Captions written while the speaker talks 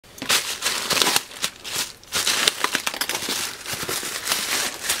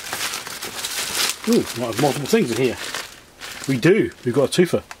Ooh, might have multiple things in here. We do. We've got a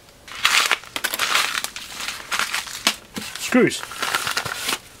twofer. Screws.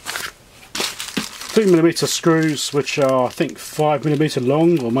 3mm screws, which are I think 5mm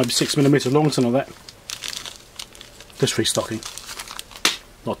long, or maybe 6mm long, something like that. Just restocking.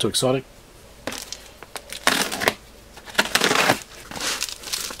 Not too exciting.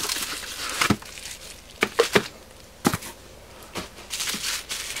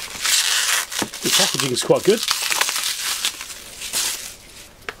 The packaging is quite good.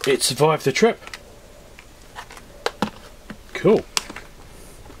 It survived the trip. Cool.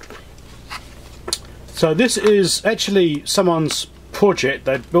 So this is actually someone's project.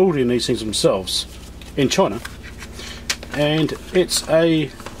 They're building these things themselves in China, and it's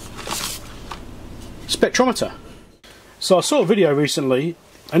a spectrometer. So I saw a video recently,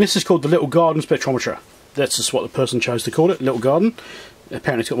 and this is called the Little Garden Spectrometer. That's just what the person chose to call it, Little Garden.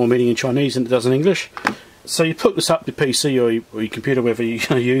 Apparently it's got more meaning in Chinese than it does in English. So you put this up your PC or your computer, whatever you're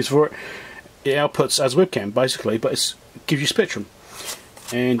going to use for it. It outputs as webcam basically, but it gives you spectrum.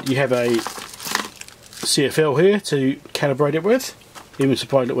 And you have a CFL here to calibrate it with. Even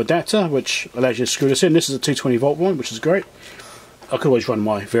supplied a little adapter which allows you to screw this in. This is a 220 volt one, which is great. I could always run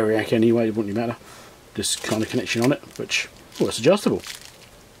my Variac anyway, it wouldn't matter. This kind of connection on it, which, oh, it's adjustable.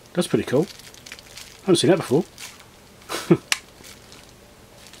 That's pretty cool. I haven't seen that before.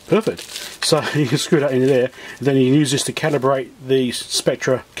 Perfect. So you can screw that into there, and then you can use this to calibrate the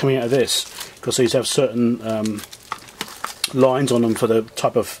spectra coming out of this, because these have certain lines on them for the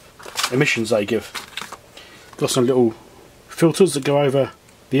type of emissions they give. Got some little filters that go over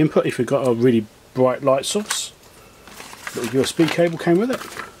the input if you've got a really bright light source. Little USB cable came with it.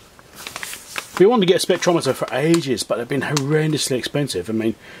 We wanted to get a spectrometer for ages, but they've been horrendously expensive. I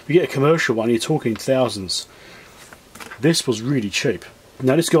mean, if you get a commercial one, you're talking thousands. This was really cheap.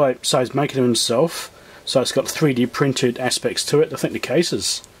 Now this guy says making them himself, so it's got 3D printed aspects to it. I think the case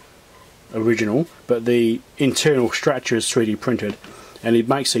is original, but the internal structure is 3D printed, and he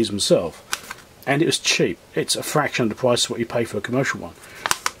makes these himself. And it was cheap. It's a fraction of the price of what you pay for a commercial one.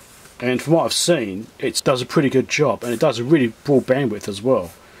 And from what I've seen, it does a pretty good job, and it does a really broad bandwidth as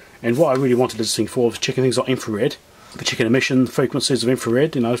well. And what I really wanted this thing for was checking things like infrared, for checking emission frequencies of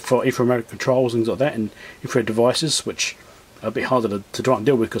infrared, you know, for infrared controls, things like that, and infrared devices, which are a bit harder to try and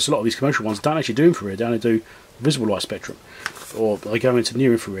deal with because a lot of these commercial ones don't actually do infrared, they only do visible light spectrum, or they go into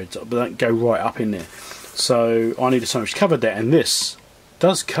near infrared, but they don't go right up in there. So I needed something which covered that, and this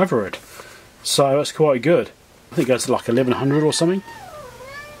does cover it. So that's quite good. I think it goes to like 1100 or something.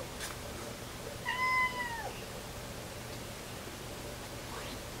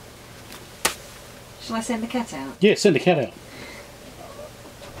 Shall I send the cat out? Yeah, send the cat out.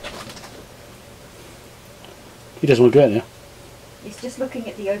 He doesn't want to go out now. He's just looking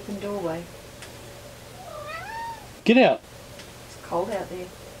at the open doorway. Get out. It's cold out there.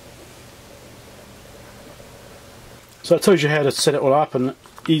 So it tells you how to set it all up, and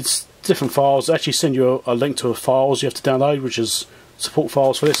it's different files. They actually send you a link to the files you have to download, which is support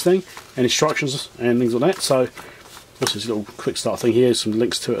files for this thing, and instructions and things like that. So this is a little quick start thing here, some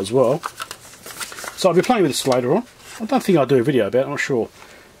links to it as well. So I'll be playing with this later on. I don't think I'll do a video about it, I'm not sure.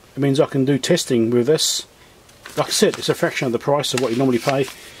 It means I can do testing with this. Like I said, it's a fraction of the price of what you normally pay,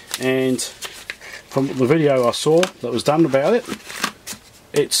 and from the video I saw that was done about it,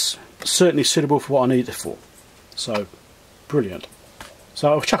 it's certainly suitable for what I need it for. So, brilliant.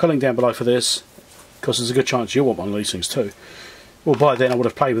 So I'll chuck a link down below for this, because there's a good chance you'll want one of these things too. Well, by then I would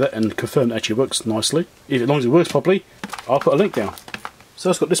have played with it and confirmed it actually works nicely. As long as it works properly, I'll put a link down. So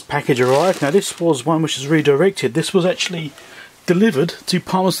it's got this package arrived. Now this was one which is redirected. This was actually delivered to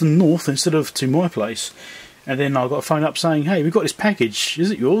Palmerston North instead of to my place. And then I got a phone up saying, hey, we've got this package, is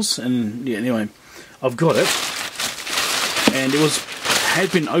it yours? And yeah, anyway, I've got it. And it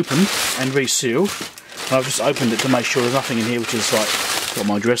had been opened and resealed. And I've just opened it to make sure there's nothing in here which is like got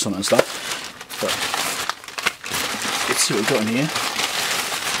my address on it and stuff. But let's see what we've got in here.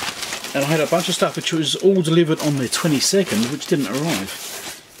 And I had a bunch of stuff which was all delivered on the 22nd, which didn't arrive.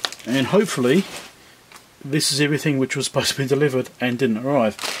 And hopefully this is everything which was supposed to be delivered and didn't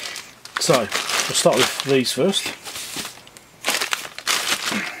arrive. So we'll start with these first.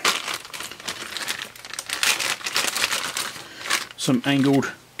 Some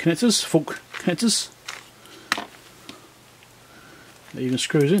angled connectors, fork connectors. That even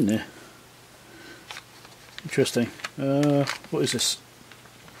screws in there. Interesting. What is this?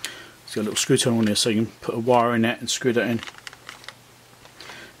 It's got a little screw turn on there, so you can put a wire in that and screw that in.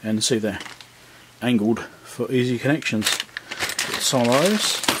 And see there, angled for easy connections. Get some of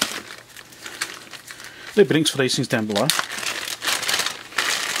those. There'll be links for these things down below.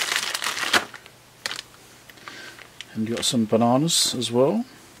 And you've got some bananas as well,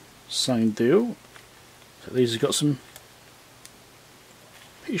 same deal. So these have got some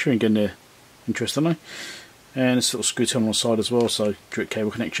heat shrink in there, interestingly. And this little screw terminal on the side as well, so direct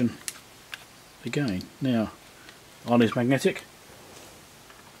cable connection. Again, now, are these magnetic?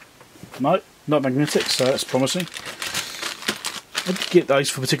 No, not magnetic, so that's promising. I did get those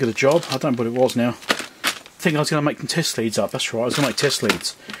for a particular job, I don't know what it was now. I think I was going to make them test leads up, that's right, I was going to make test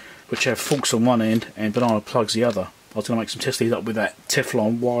leads which have forks on one end and banana plugs the other. I was going to make some test leads up with that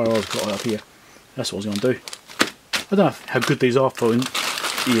Teflon wire I've got up here. That's what I was going to do. I don't know how good these are for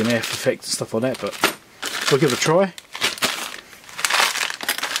EMF effects and stuff like that, but we'll give it a try.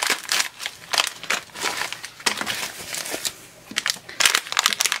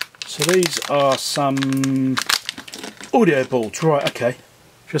 So these are some audio boards, right, okay.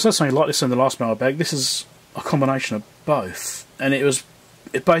 Just had something like this in the last mailbag. This is a combination of both, and it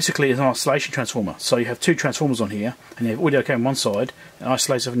basically is an isolation transformer. So you have two transformers on here, and you have audio cable on one side and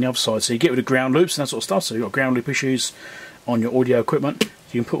isolator on the other side. So you get rid of ground loops and that sort of stuff. So you've got ground loop issues on your audio equipment.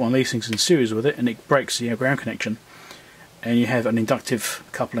 You can put one of these things in series with it, and it breaks the ground connection. And you have an inductive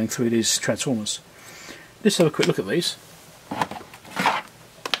coupling through these transformers. Let's have a quick look at these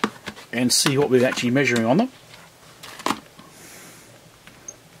and see what we're actually measuring on them.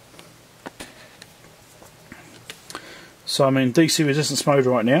 So I'm in DC resistance mode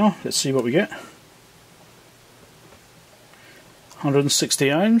right now. Let's see what we get. 160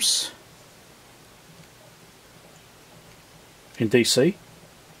 ohms in DC.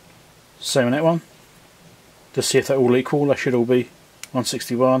 Same on that one. Just see if they're all equal. They should all be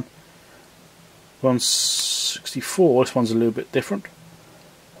 161, 164. This one's a little bit different.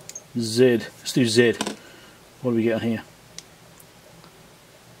 Z. Let's do Z. What do we get on here?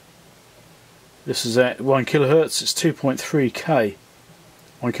 This is at 1 kilohertz. It's 2.3k.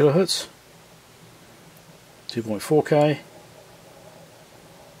 1 kilohertz. 2.4k.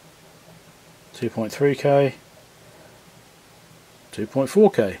 2.3k.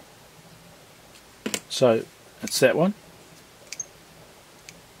 2.4k. So that's that one.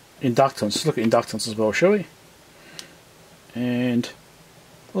 Inductance. Let's look at inductance as well, shall we? And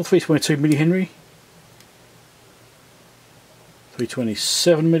well, 322 millihenry.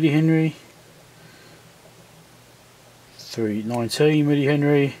 327 millihenry. 319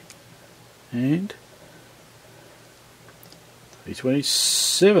 millihenry. And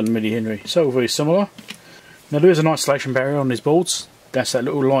 327 millihenry. So all very similar. Now there is an isolation barrier on these boards. That's that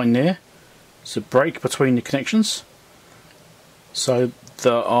little line there. It's a break between the connections. So they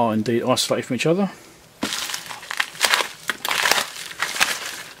are indeed isolated from each other.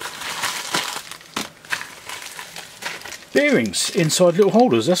 Bearings inside little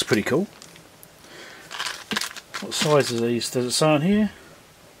holders, that's pretty cool. What size are these? Does it say on here?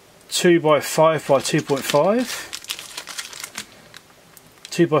 2 by 5 by 2.5.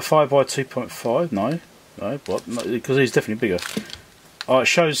 2 by 5 by 2.5. No, what? No, because these are definitely bigger. Oh, it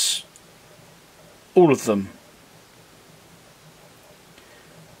shows all of them.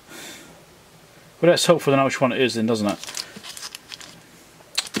 Well, that's helpful to know which one it is then, doesn't it?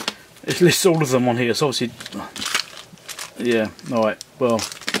 It lists all of them on here, so obviously... Yeah, alright, well,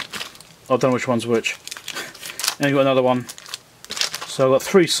 I don't know which one's which. And you've got another one. So I've got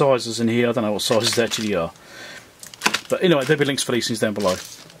 3 sizes in here, I don't know what sizes they actually are. But anyway, there'll be links for these things down below.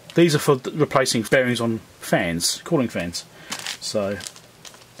 These are for replacing bearings on fans, cooling fans. So,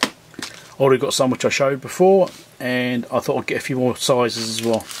 I already got some which I showed before, and I thought I'd get a few more sizes as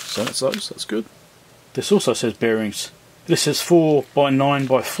well. So that's those, that's good. This also says bearings. This is 4 by 9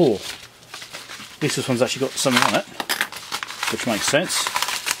 by 4. This one's actually got something on it, which makes sense.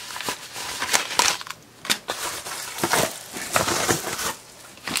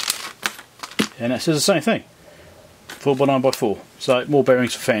 And that says the same thing. 4 by 9 by 4. So more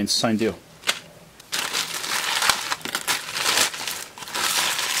bearings for fans, same deal.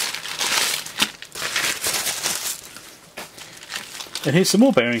 And here's some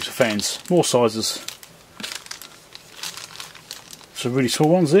more bearings for fans, more sizes. Some really small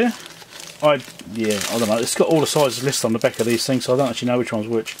ones there. I don't know, it's got all the sizes listed on the back of these things, so I don't actually know which one's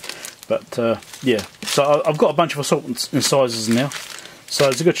which. But yeah, so I've got a bunch of assortments and sizes now. So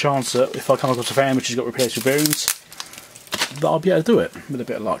there's a good chance that if I come across a fan which has got replaceable bearings, that I'll be able to do it with a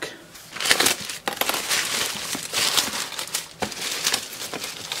bit of luck.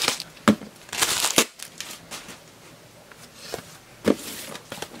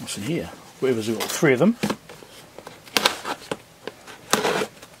 What's in here? We've got 3 of them.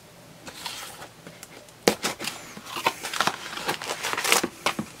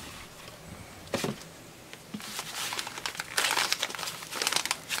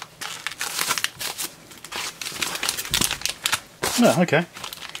 Oh, okay.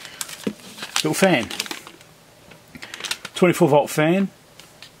 Little fan. 24 volt fan.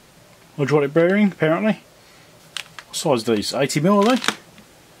 Hydraulic bearing, apparently. What size are these? 80mm, are they?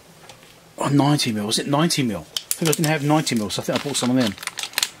 Oh, 90mm. Was it 90mm? I think I didn't have 90mm, so I think I bought some of them.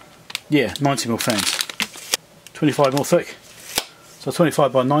 Yeah, 90mm fans. 25mm thick. So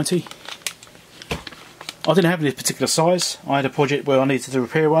 25 by 90. I didn't have any particular size. I had a project where I needed to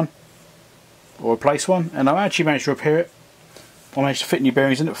repair one. Or replace one. And I actually managed to repair it. I managed to fit new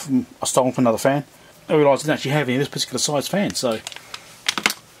bearings in it from I stole from another fan. I realised I didn't actually have any of this particular size fan, so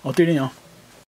I'll do it now.